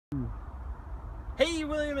Hey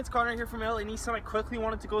William, it's Connor here from LA Nissan. I quickly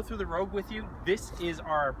wanted to go through the Rogue with you. This is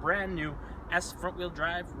our brand new S front wheel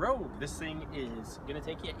drive Rogue. This thing is going to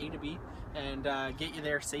take you A to B and get you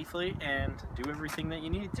there safely and do everything that you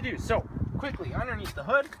need it to do. So quickly, underneath the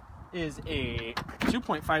hood is a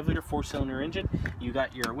 2.5 liter 4-cylinder engine. You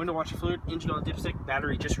got your window washer fluid, engine oil dipstick,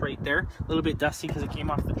 battery just right there. A little bit dusty because it came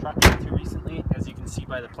off the truck not too recently, as you can see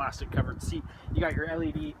by the plastic covered seat. You got your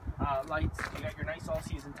LED lights, you got your nice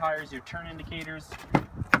all-season tires, your turn indicators,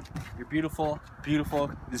 your beautiful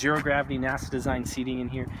zero gravity NASA design seating in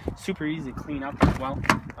here. Super easy to clean up as well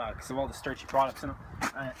because of all the starchy products in them.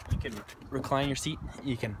 You can recline your seat,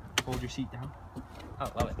 you can fold your seat down. I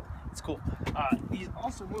love it. It's cool. These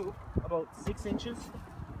also move about 6 inches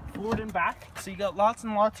forward and back, so you got lots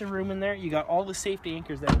and lots of room in there. You got all the safety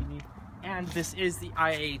anchors that you need, and this is the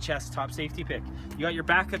IIHS top safety pick. You got your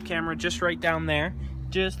backup camera just right down there,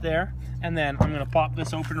 just there, and then I'm gonna pop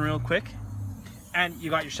this open real quick, and you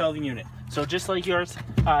got your shelving unit. So just like yours,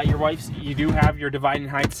 your wife's, you do have your divide and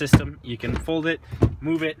hide system. You can fold it,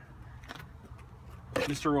 move it,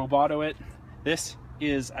 Mr. Roboto it. This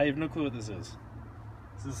is, I have no clue what this is.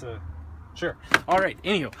 Is this a, sure. All right,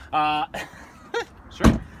 anywho,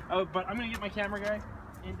 sure. But I'm gonna get my camera guy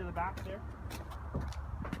into the back there.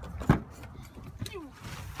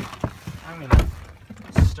 I'm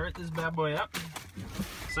gonna start this bad boy up.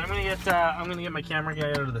 So I'm gonna get my camera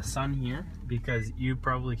guy out of the sun here because you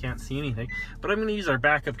probably can't see anything. But I'm gonna use our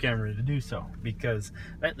backup camera to do so because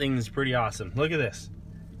that thing is pretty awesome. Look at this.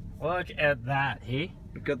 Look at that, hey?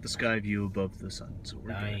 We've got the sky view above the sun, so we're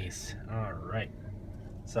nice. Good. All right.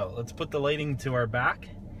 So let's put the lighting to our back.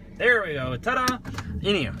 There we go, ta-da!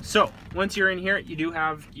 Anyhow, so once you're in here, you do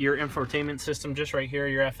have your infotainment system just right here,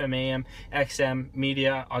 your FM, AM, XM,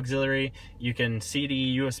 media, auxiliary. You can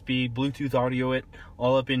CD, USB, Bluetooth audio it,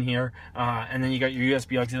 all up in here. And then you got your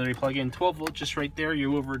USB auxiliary plug-in, 12 volt just right there,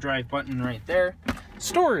 your overdrive button right there.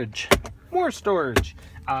 Storage, more storage.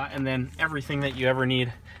 And then everything that you ever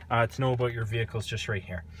need to know about your vehicles just right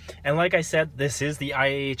here. And like I said, this is the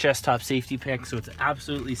IIHS top safety pick, so it's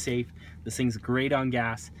absolutely safe. This thing's great on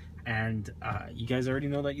gas, and you guys already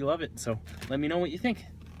know that you love it, so let me know what you think.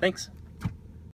 Thanks.